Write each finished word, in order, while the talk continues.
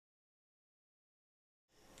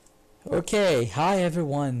Okay, hi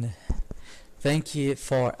everyone. Thank you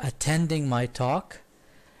for attending my talk.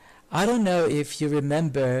 I don't know if you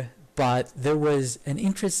remember, but there was an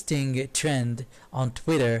interesting trend on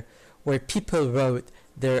Twitter where people wrote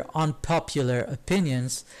their unpopular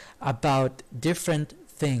opinions about different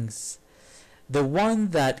things. The one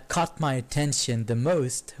that caught my attention the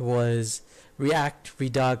most was React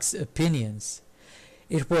Redux opinions.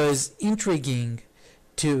 It was intriguing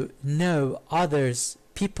to know others'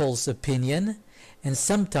 people's opinion and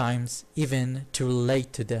sometimes even to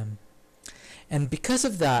relate to them. And because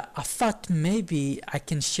of that, I thought maybe I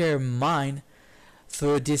can share mine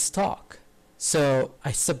through this talk. So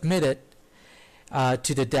I submitted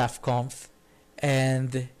to the DevConf,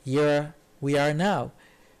 and here we are now.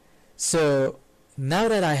 So now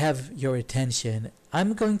that I have your attention,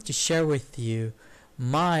 I'm going to share with you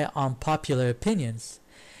my unpopular opinions.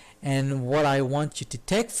 And what I want you to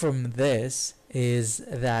take from this is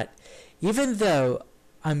that even though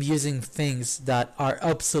I'm using things that are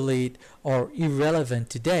obsolete or irrelevant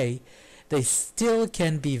today, they still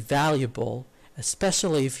can be valuable,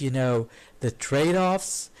 especially if you know the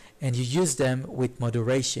trade-offs and you use them with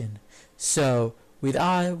moderation. So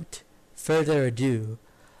without further ado,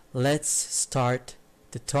 let's start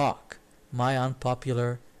the talk. My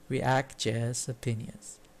unpopular ReactJS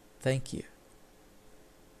opinions. Thank you.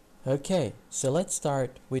 Okay, so let's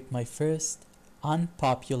start with my first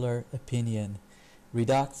unpopular opinion.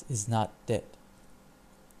 Redux is not dead.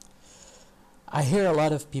 I hear a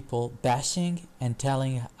lot of people bashing and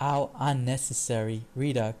telling how unnecessary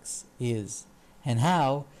Redux is and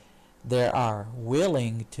how they are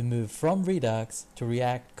willing to move from Redux to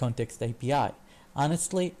React Context API.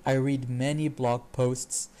 Honestly, I read many blog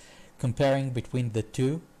posts comparing between the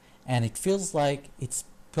two, and it feels like it's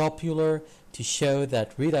popular to show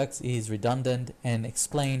that Redux is redundant and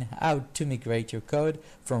explain how to migrate your code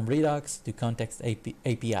from Redux to Context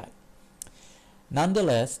API.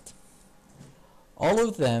 Nonetheless, all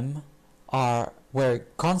of them were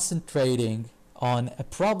concentrating on a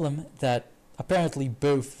problem that apparently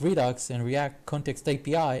both Redux and React Context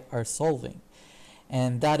API are solving,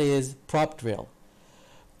 and that is prop drill.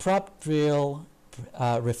 Prop drill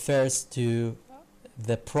refers to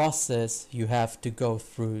the process you have to go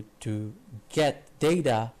through to get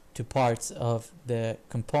data to parts of the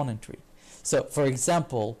componentry. So for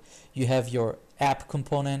example, you have your app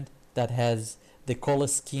component that has the color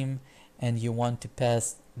scheme, and you want to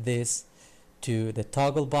pass this to the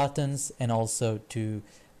toggle buttons and also to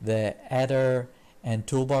the header and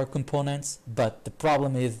toolbar components, but the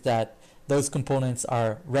problem is that those components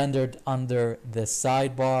are rendered under the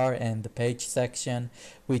sidebar and the page section,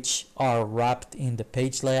 which are wrapped in the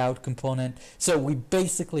page layout component. So we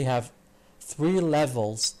basically have 3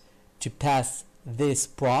 levels to pass these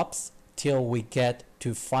props till we get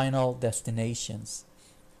to final destinations.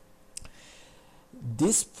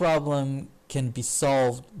 This problem can be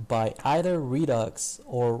solved by either Redux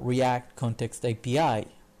or React Context API.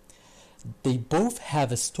 They both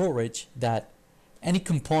have a storage that any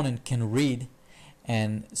component can read,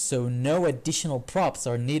 and so no additional props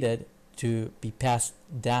are needed to be passed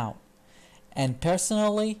down. And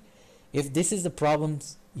personally, if this is the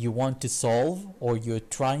problems you want to solve or you're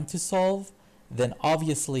trying to solve, then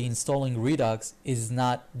obviously installing Redux is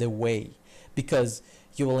not the way, because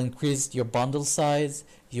you will increase your bundle size,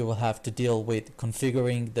 you will have to deal with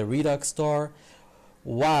configuring the Redux store,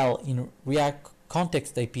 while in React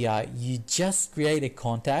Context API you just create a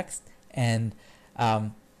context and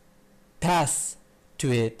pass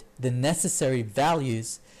to it the necessary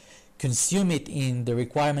values, consume it in the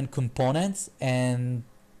requirement components, and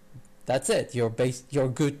that's it. You're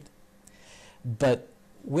good. But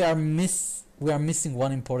we are missing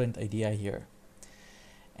one important idea here,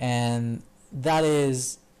 and that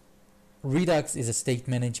is Redux is a state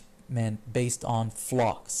management based on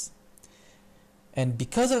flocks, and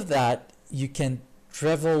because of that you can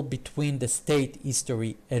travel between the state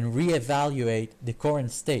history and reevaluate the current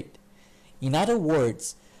state. In other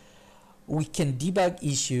words, we can debug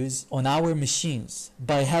issues on our machines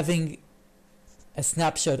by having a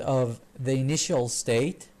snapshot of the initial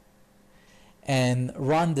state and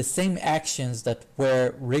run the same actions that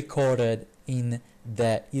were recorded in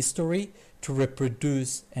the history to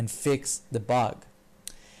reproduce and fix the bug.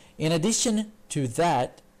 In addition to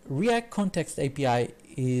that, React Context API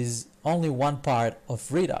is only one part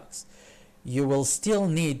of Redux. You will still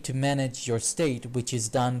need to manage your state, which is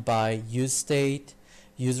done by useState,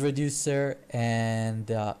 useReducer, and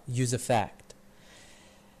useEffect.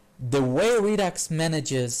 The way Redux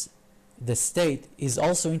manages the state is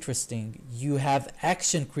also interesting. You have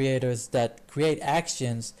action creators that create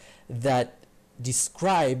actions that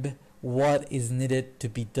describe what is needed to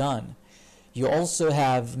be done. You also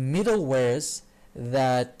have middlewares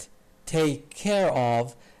that take care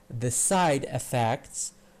of the side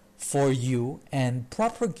effects for you and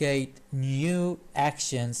propagate new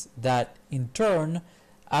actions that in turn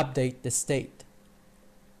update the state.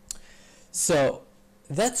 So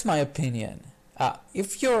that's my opinion.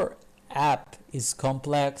 If your app is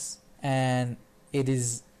complex and it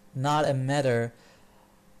is not a matter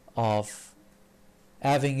of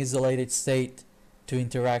having isolated state to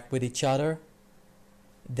interact with each other,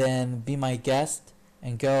 then be my guest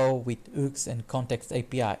and go with hooks and context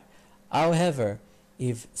API. However,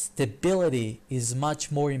 if stability is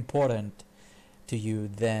much more important to you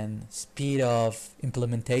than speed of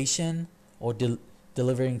implementation or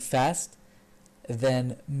delivering fast,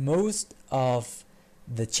 then most of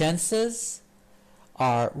the chances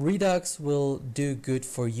are Redux will do good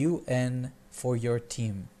for you and for your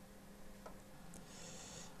team.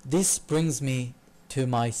 This brings me to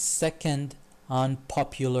my second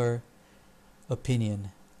unpopular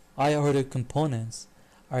opinion. IORDER components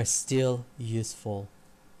are still useful.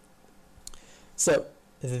 So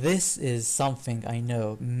this is something I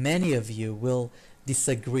know many of you will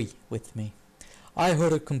disagree with me.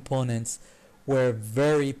 IORDER components were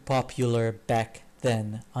very popular back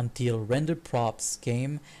then until render props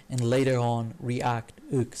came and later on React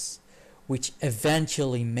hooks, which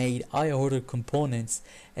eventually made IORDER components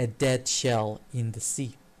a dead shell in the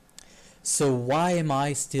sea. So why am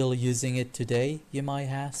I still using it today, you might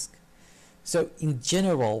ask? So in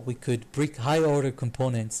general, we could break IORDER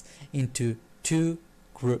components into two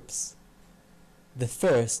groups. The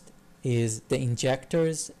first is the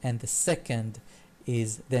injectors and the second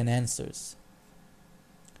is the enhancers.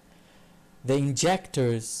 The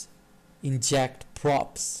injectors inject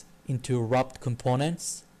props into wrapped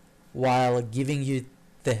components while giving you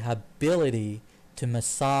the ability to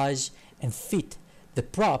massage and fit the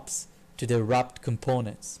props to the wrapped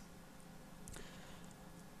components.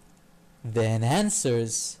 The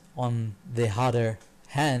enhancers, on the other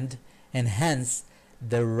hand, enhance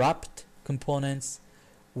the wrapped components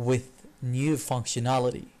with new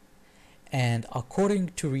functionality. And according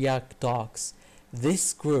to React docs,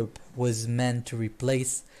 this group was meant to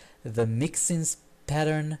replace the mixin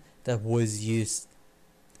pattern that was used.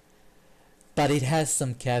 But it has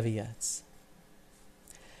some caveats.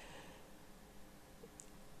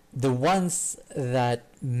 The ones that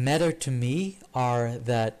matter to me are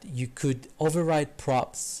that you could override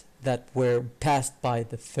props that were passed by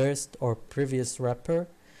the first or previous wrapper,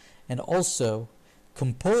 and also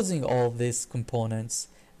composing all these components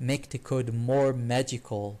make the code more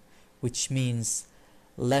magical, which means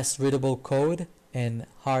less readable code and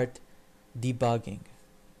hard debugging.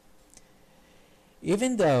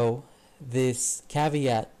 Even though this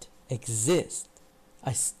caveat exists,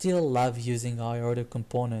 I still love using IORDER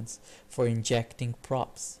components for injecting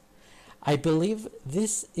props. I believe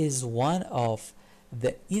this is one of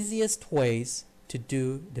the easiest ways to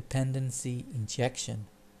do dependency injection.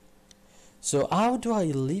 So how do I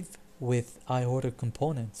live with IORDER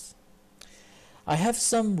components? I have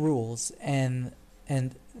some rules and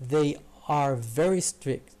they are very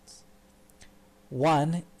strict.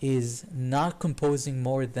 One is not composing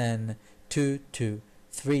more than 2 to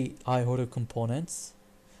 3 IORDER components.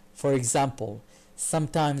 For example,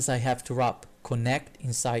 sometimes I have to wrap connect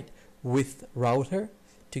inside with router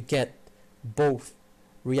to get both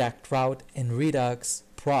React route and Redux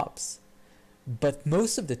props, but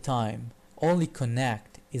most of the time only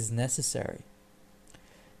connect is necessary.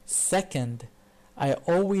 Second, I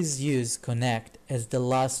always use connect as the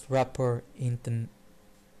last wrapper in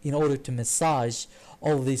order to massage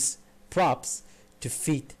all these props to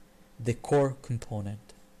fit the core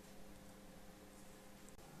component.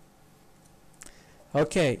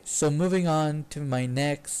 Okay, so moving on to my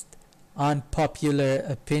next unpopular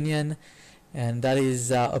opinion, and that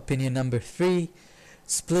is opinion number 3,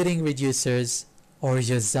 splitting reducers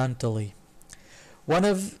horizontally. One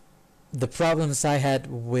of the problems I had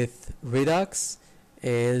with Redux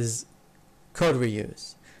is code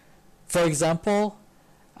reuse. For example,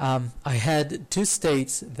 I had 2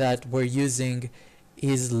 states that were using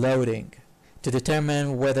isLoading to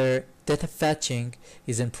determine whether data fetching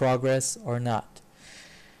is in progress or not.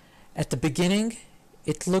 At the beginning,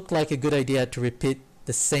 it looked like a good idea to repeat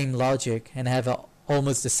the same logic and have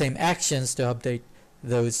almost the same actions to update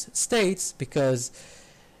those states because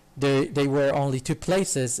they were only 2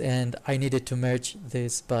 places and I needed to merge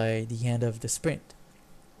this by the end of the sprint.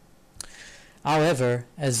 However,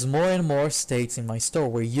 as more and more states in my store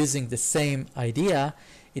were using the same idea,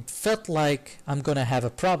 it felt like I'm gonna have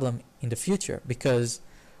a problem in the future, because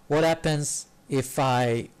what happens if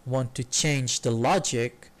I want to change the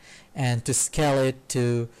logic and to scale it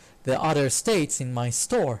to the other states in my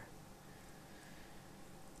store.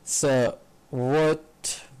 So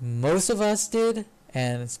what most of us did,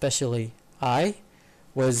 and especially I,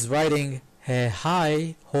 was writing a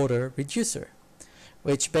high order reducer,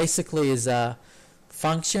 which basically is a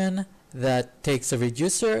function that takes a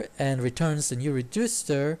reducer and returns a new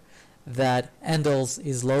reducer that handles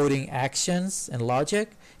is loading actions and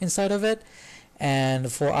logic inside of it,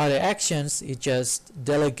 and for other actions it just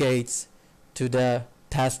delegates to the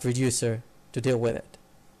task reducer to deal with it.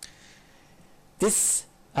 This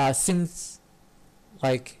seems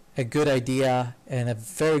like a good idea and a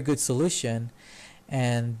very good solution,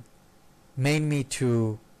 and made me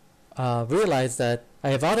to realize that I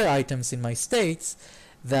have other items in my states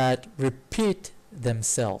that repeat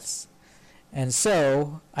themselves. And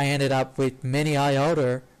so I ended up with many high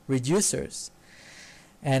order reducers.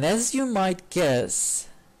 And as you might guess,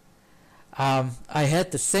 I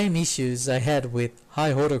had the same issues I had with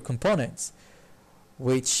high order components,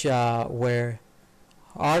 which were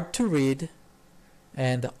hard to read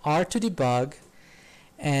and hard to debug,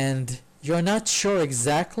 and you're not sure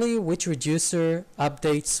exactly which reducer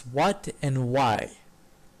updates what and why.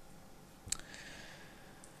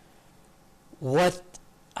 What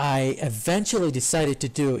I eventually decided to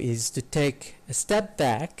do is to take a step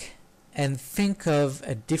back and think of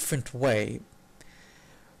a different way.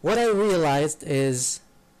 What I realized is,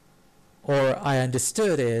 or I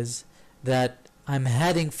understood is, that I'm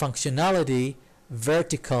adding functionality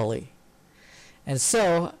vertically. And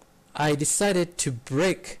so I decided to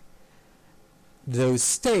break those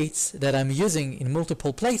states that I'm using in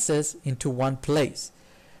multiple places into one place.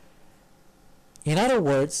 In other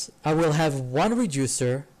words, I will have one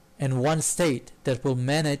reducer and one state that will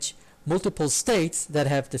manage multiple states that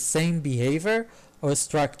have the same behavior or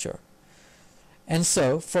structure. And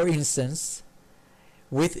so, for instance,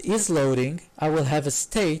 with isLoading, I will have a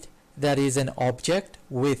state that is an object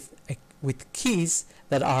with keys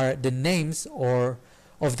that are the names or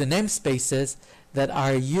of the namespaces that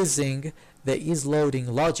are using the isLoading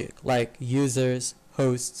logic, like users,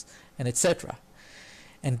 hosts, and etc.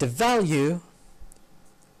 And the value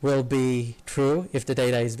will be true if the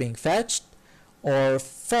data is being fetched, or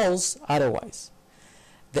false otherwise.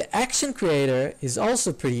 The action creator is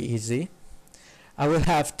also pretty easy. I will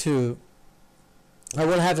have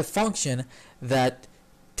a function that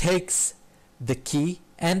takes the key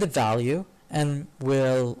and the value and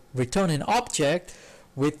will return an object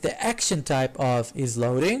with the action type of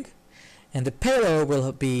isLoading, and the payload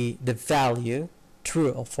will be the value, true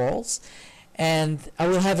or false, and I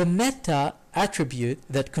will have a meta attribute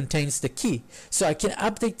that contains the key, so I can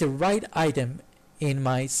update the right item in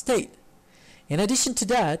my state. In addition to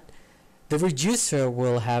that, the reducer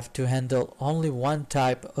will have to handle only one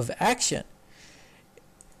type of action.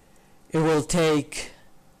 It will take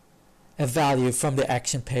a value from the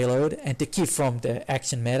action payload and the key from the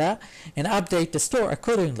action meta and update the store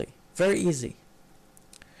accordingly. Very easy.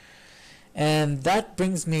 And that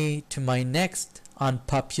brings me to my next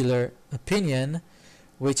unpopular opinion,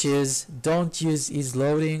 which is don't use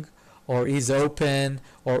isLoading or isOpen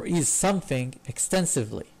or isSomething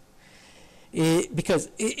extensively. Because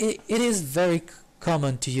it is very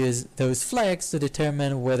common to use those flags to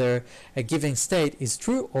determine whether a given state is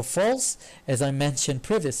true or false, as I mentioned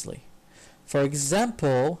previously. For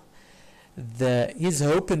example, the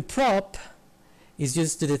isOpen prop is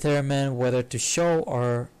used to determine whether to show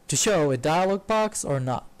a dialog box or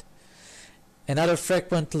not. Another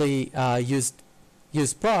frequently used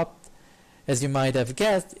prop, as you might have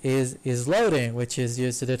guessed, is isLoading, which is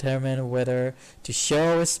used to determine whether to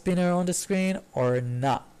show a spinner on the screen or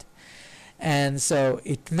not. And so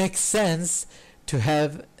it makes sense to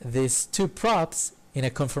have these two props in a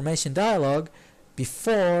confirmation dialog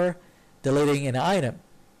before deleting an item.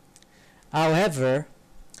 However,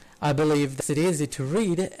 I believe that it's easy to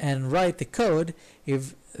read and write the code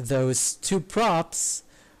if those two props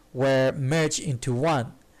were merged into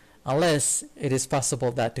one, unless it is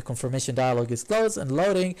possible that the confirmation dialog is closed and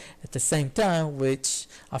loading at the same time, which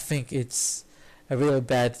I think it's a really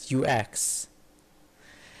bad UX.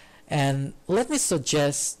 And let me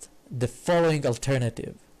suggest the following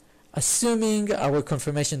alternative. Assuming our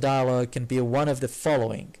confirmation dialog can be one of the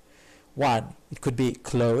following. 1. It could be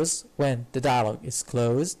closed when the dialog is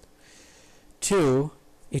closed. 2.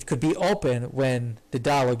 It could be open when the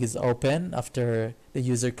dialog is open after the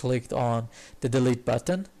user clicked on the delete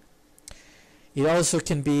button. It also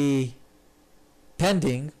can be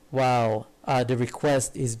pending while the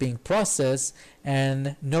request is being processed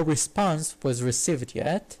and no response was received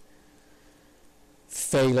yet.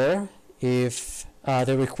 Failure if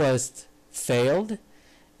the request failed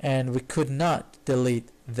and we could not delete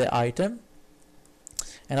the item.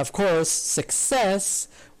 And of course, success,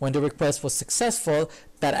 when the request was successful,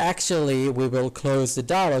 that actually we will close the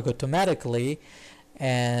dialog automatically,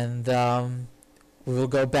 and we will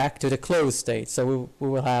go back to the closed state. So we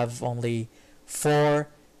will have only 4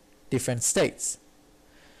 different states.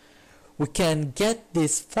 We can get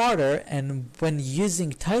this farther, and when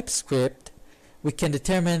using TypeScript, we can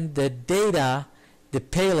determine the data the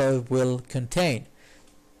payload will contain.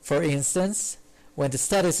 For instance, when the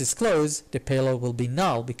status is closed, the payload will be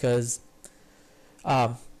null because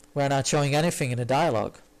we're not showing anything in the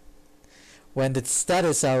dialog. When the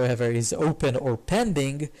status, however, is open or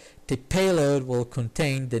pending, the payload will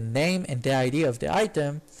contain the name and the ID of the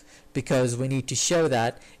item because we need to show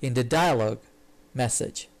that in the dialog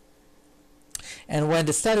message. And when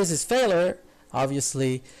the status is failure,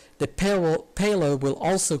 obviously the payload will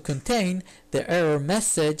also contain the error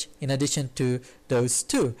message in addition to those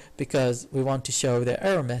 2 because we want to show the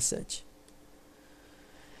error message.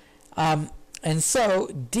 And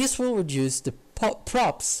so this will reduce the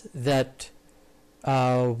props that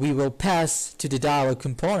we will pass to the dialog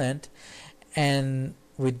component, and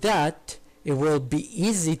with that it will be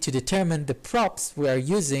easy to determine the props we are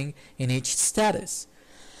using in each status.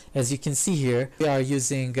 As you can see here, we are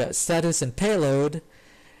using status and payload,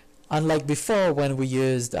 unlike before when we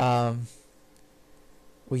used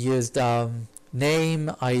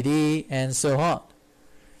name, ID, and so on.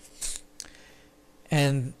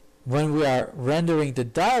 And when we are rendering the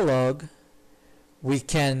dialog, we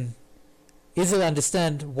can easily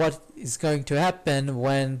understand what is going to happen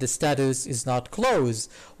when the status is not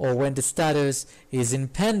closed, or when the status is in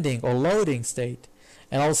pending or loading state,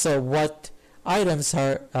 and also what items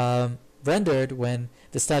are rendered when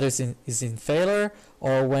the status is in failure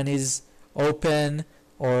or when is open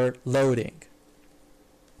or loading.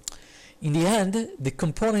 In the end, the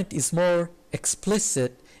component is more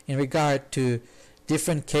explicit in regard to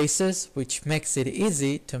different cases, which makes it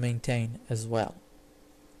easy to maintain as well.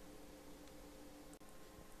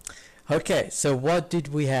 Okay, so what did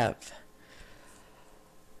we have?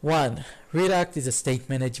 1. Redux is a state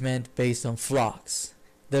management based on flocks.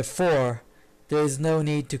 Therefore, there is no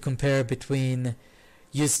need to compare between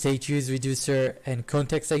useState-UseReducer and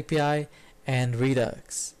Context API and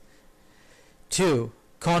Redux. 2.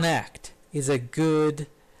 Connect is a good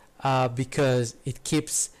because it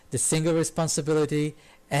keeps the single responsibility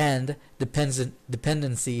and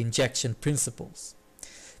dependency injection principles.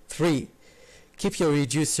 3. Keep your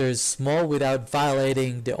reducers small without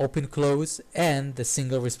violating the open-close and the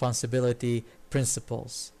single responsibility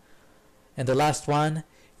principles. And the last one,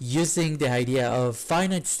 using the idea of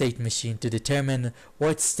finite state machine to determine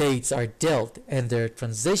what states are dealt and their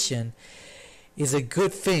transition is a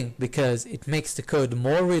good thing because it makes the code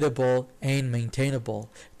more readable and maintainable.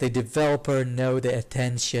 The developer knows the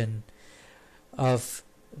attention of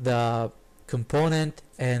the component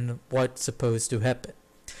and what's supposed to happen.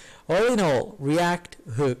 All in all, React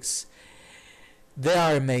hooks, they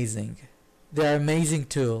are amazing. They are an amazing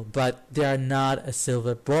tool, but they are not a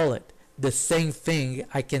silver bullet. The same thing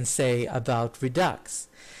I can say about Redux.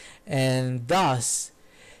 And thus,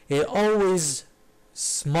 it's always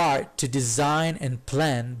smart to design and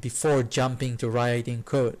plan before jumping to writing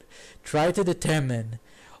code. Try to determine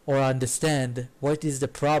or understand what is the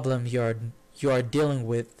problem you are dealing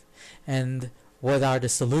with and what are the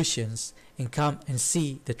solutions, and come and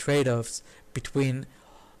see the trade-offs between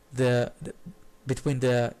the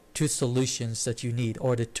 2 solutions that you need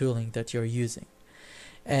or the tooling that you're using.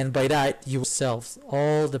 And by that you will solve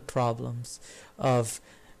all the problems of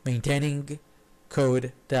maintaining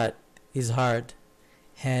code that is hard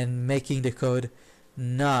and making the code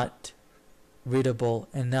not readable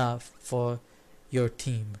enough for your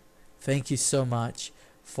team. Thank you so much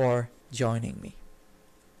for joining me.